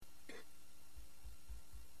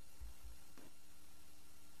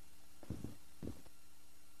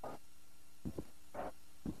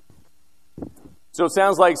So it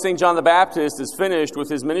sounds like St. John the Baptist is finished with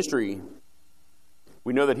his ministry.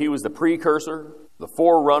 We know that he was the precursor, the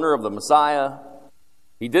forerunner of the Messiah.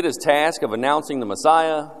 He did his task of announcing the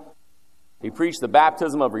Messiah. He preached the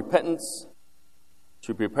baptism of repentance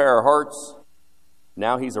to prepare our hearts.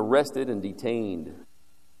 Now he's arrested and detained.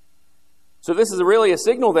 So this is really a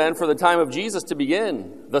signal then for the time of Jesus to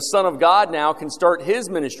begin. The Son of God now can start his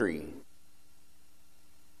ministry.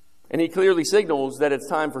 And he clearly signals that it's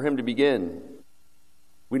time for him to begin.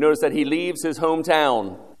 We notice that he leaves his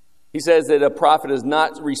hometown. He says that a prophet is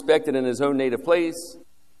not respected in his own native place,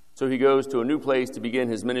 so he goes to a new place to begin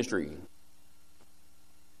his ministry.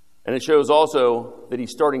 And it shows also that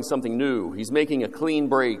he's starting something new. He's making a clean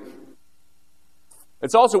break.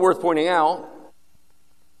 It's also worth pointing out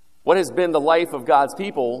what has been the life of God's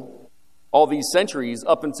people all these centuries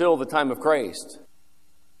up until the time of Christ.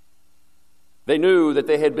 They knew that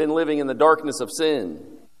they had been living in the darkness of sin.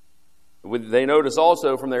 They notice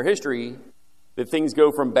also from their history that things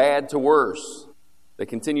go from bad to worse. They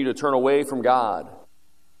continue to turn away from God.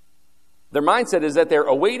 Their mindset is that they're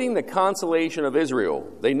awaiting the consolation of Israel.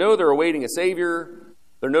 They know they're awaiting a Savior.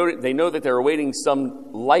 They know that they're awaiting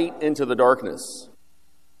some light into the darkness.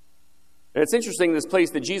 And it's interesting, this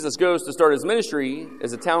place that Jesus goes to start his ministry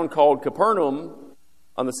is a town called Capernaum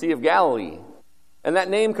on the Sea of Galilee. And that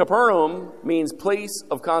name Capernaum means place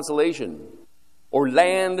of consolation or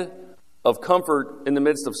land of comfort in the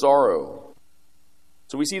midst of sorrow.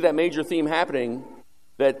 So we see that major theme happening,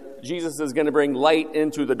 that Jesus is going to bring light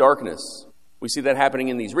into the darkness. We see that happening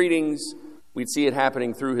in these readings. We'd see it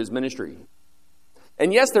happening through his ministry.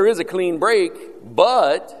 And yes, there is a clean break,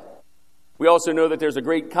 but we also know that there's a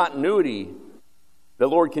great continuity. The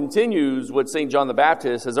Lord continues what St. John the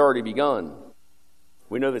Baptist has already begun.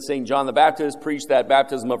 We know that St. John the Baptist preached that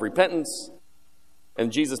baptism of repentance,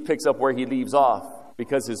 and Jesus picks up where he leaves off,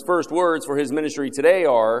 because his first words for his ministry today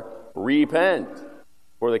are, repent,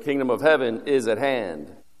 for the kingdom of heaven is at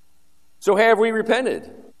hand. So have we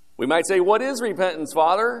repented? We might say, what is repentance,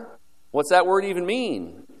 Father? What's that word even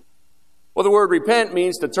mean? Well, the word repent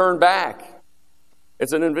means to turn back.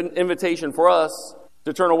 It's an invitation for us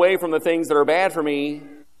to turn away from the things that are bad for me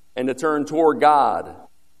and to turn toward God.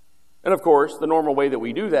 And of course, the normal way that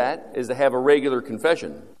we do that is to have a regular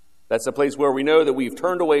confession. That's the place where we know that we've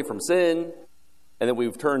turned away from sin and that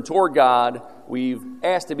we've turned toward God. We've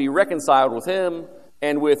asked to be reconciled with him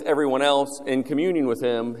and with everyone else in communion with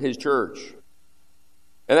him, his church.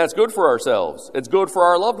 And that's good for ourselves. It's good for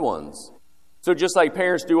our loved ones. So just like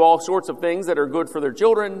parents do all sorts of things that are good for their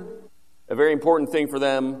children, a very important thing for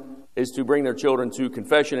them is to bring their children to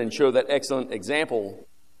confession and show that excellent example,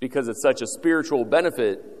 because it's such a spiritual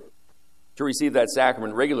benefit to receive that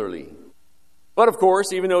sacrament regularly. But of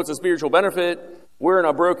course, even though it's a spiritual benefit, we're in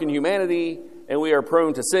a broken humanity and we are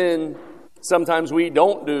prone to sin. Sometimes we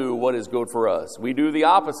don't do what is good for us. We do the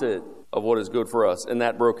opposite of what is good for us in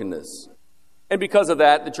that brokenness. And because of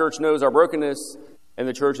that, the church knows our brokenness, and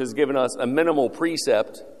the church has given us a minimal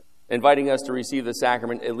precept, inviting us to receive the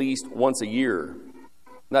sacrament at least once a year.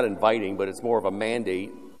 Not inviting, but it's more of a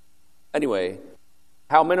mandate. Anyway,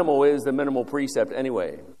 how minimal is the minimal precept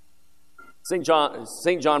anyway? St.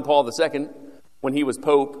 John Paul II, when he was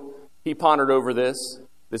Pope, he pondered over this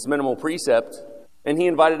minimal precept, and he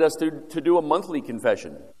invited us to do a monthly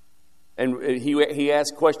confession. And he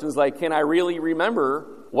asked questions like, can I really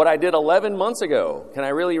remember what I did 11 months ago? Can I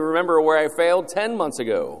really remember where I failed 10 months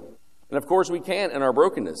ago? And of course we can't in our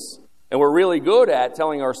brokenness. And we're really good at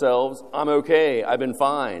telling ourselves, I'm okay, I've been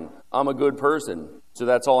fine, I'm a good person, so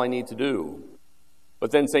that's all I need to do.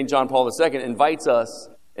 But then St. John Paul II invites us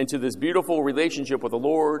into this beautiful relationship with the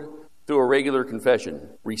Lord through a regular confession,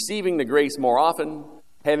 receiving the grace more often,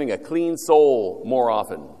 having a clean soul more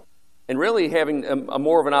often, and really having a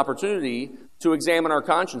more of an opportunity to examine our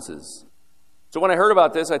consciences. So when I heard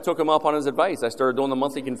about this, I took him up on his advice. I started doing the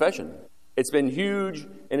monthly confession. It's been huge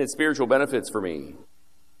in its spiritual benefits for me.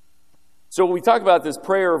 So we talk about this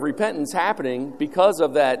prayer of repentance happening because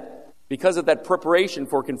of that preparation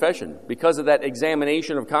for confession, because of that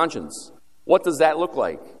examination of conscience. What does that look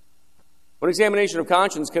like? An examination of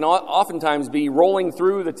conscience can oftentimes be rolling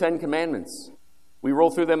through the Ten Commandments. We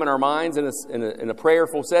roll through them in our minds in a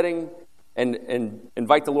prayerful setting and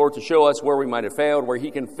invite the Lord to show us where we might have failed, where he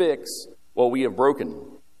can fix what we have broken.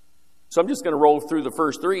 So I'm just going to roll through the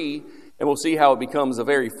first three, and we'll see how it becomes a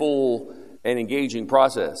very full and engaging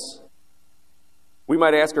process. We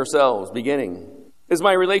might ask ourselves, beginning, is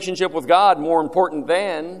my relationship with God more important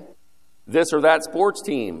than this or that sports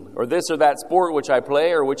team, or this or that sport which I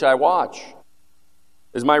play or which I watch?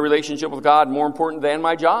 Is my relationship with God more important than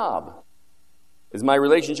my job? Is my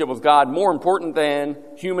relationship with God more important than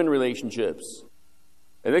human relationships?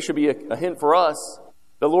 And this should be a hint for us.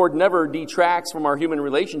 The Lord never detracts from our human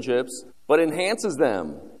relationships, but enhances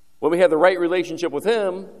them. When we have the right relationship with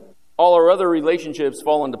Him, all our other relationships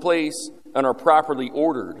fall into place and are properly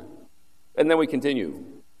ordered. And then we continue.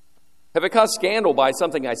 Have I caused scandal by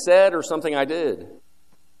something I said or something I did?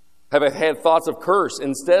 Have I had thoughts of curse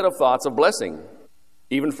instead of thoughts of blessing?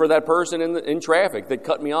 Even for that person in traffic that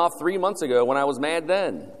cut me off 3 months ago when I was mad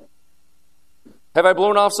then. Have I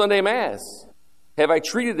blown off Sunday Mass? Have I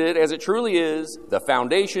treated it as it truly is, the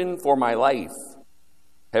foundation for my life?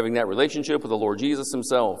 Having that relationship with the Lord Jesus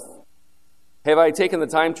Himself. Have I taken the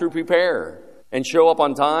time to prepare and show up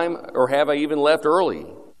on time, or have I even left early?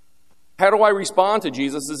 How do I respond to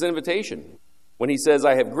Jesus' invitation when He says,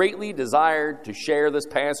 I have greatly desired to share this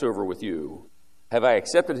Passover with you? Have I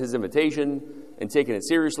accepted His invitation and taken it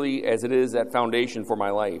seriously as it is that foundation for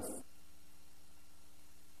my life?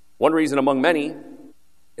 One reason among many,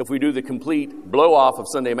 if we do the complete blow-off of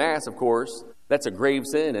Sunday Mass, of course, that's a grave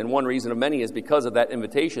sin. And one reason of many is because of that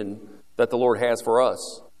invitation that the Lord has for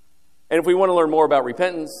us. And if we want to learn more about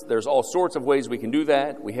repentance, there's all sorts of ways we can do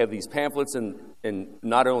that. We have these pamphlets in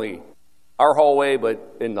not only our hallway,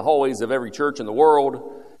 but in the hallways of every church in the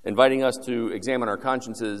world, inviting us to examine our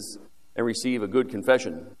consciences and receive a good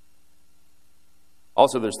confession.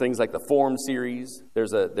 Also, there's things like the Formed series.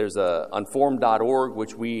 There's a unformed.org,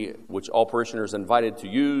 which all parishioners are invited to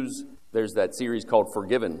use. There's that series called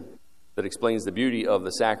Forgiven that explains the beauty of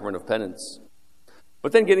the sacrament of penance.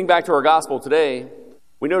 But then getting back to our gospel today,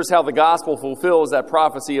 we notice how the gospel fulfills that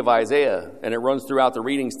prophecy of Isaiah, and it runs throughout the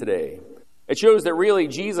readings today. It shows that really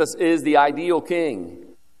Jesus is the ideal king.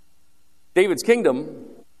 David's kingdom,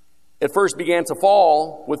 it first began to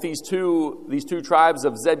fall with these two tribes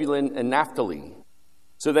of Zebulun and Naphtali.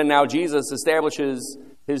 So then now Jesus establishes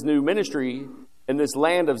His new ministry in this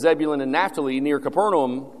land of Zebulun and Naphtali near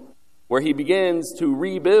Capernaum, where He begins to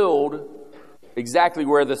rebuild exactly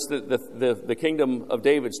where the kingdom of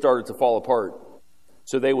David started to fall apart.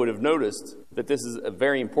 So they would have noticed that this is a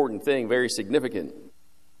very important thing, very significant.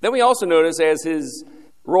 Then we also notice as His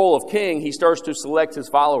role of king, He starts to select His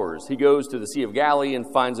followers. He goes to the Sea of Galilee and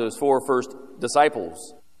finds those 4 first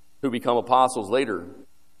disciples who become apostles later.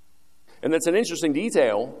 And that's an interesting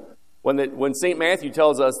detail when St. Matthew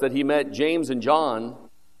tells us that he met James and John,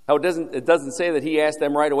 how it doesn't say that he asked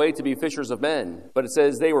them right away to be fishers of men, but it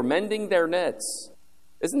says they were mending their nets.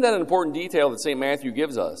 Isn't that an important detail that St. Matthew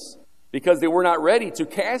gives us? Because they were not ready to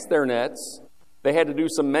cast their nets, they had to do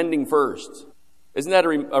some mending first. Isn't that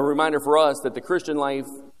a reminder for us that the Christian life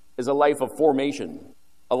is a life of formation,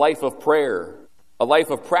 a life of prayer, a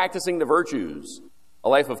life of practicing the virtues, a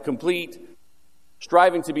life of complete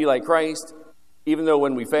striving to be like Christ, even though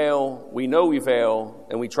when we fail, we know we fail,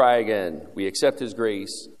 and we try again. We accept His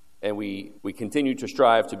grace, and we continue to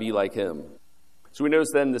strive to be like Him. So we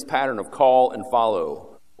notice then this pattern of call and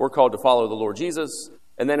follow. We're called to follow the Lord Jesus,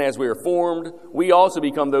 and then as we are formed, we also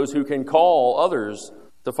become those who can call others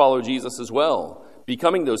to follow Jesus as well,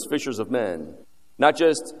 becoming those fishers of men, not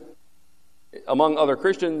just among other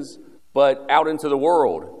Christians, but out into the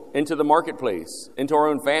world, into the marketplace, into our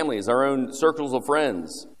own families, our own circles of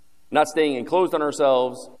friends, not staying enclosed on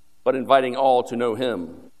ourselves, but inviting all to know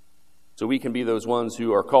Him. So we can be those ones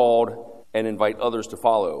who are called and invite others to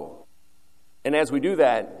follow. And as we do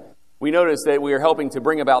that, we notice that we are helping to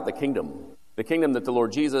bring about the kingdom that the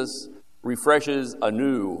Lord Jesus refreshes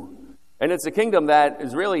anew. And it's a kingdom that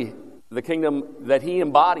is really the kingdom that He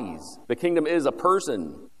embodies. The kingdom is a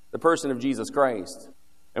person, the person of Jesus Christ.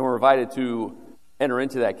 And we're invited to enter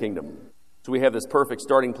into that kingdom. So we have this perfect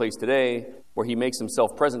starting place today where He makes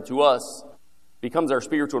Himself present to us, becomes our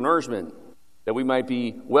spiritual nourishment, that we might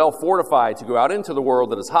be well fortified to go out into the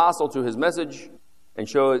world that is hostile to His message and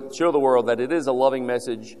show the world that it is a loving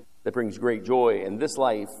message that brings great joy in this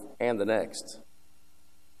life and the next.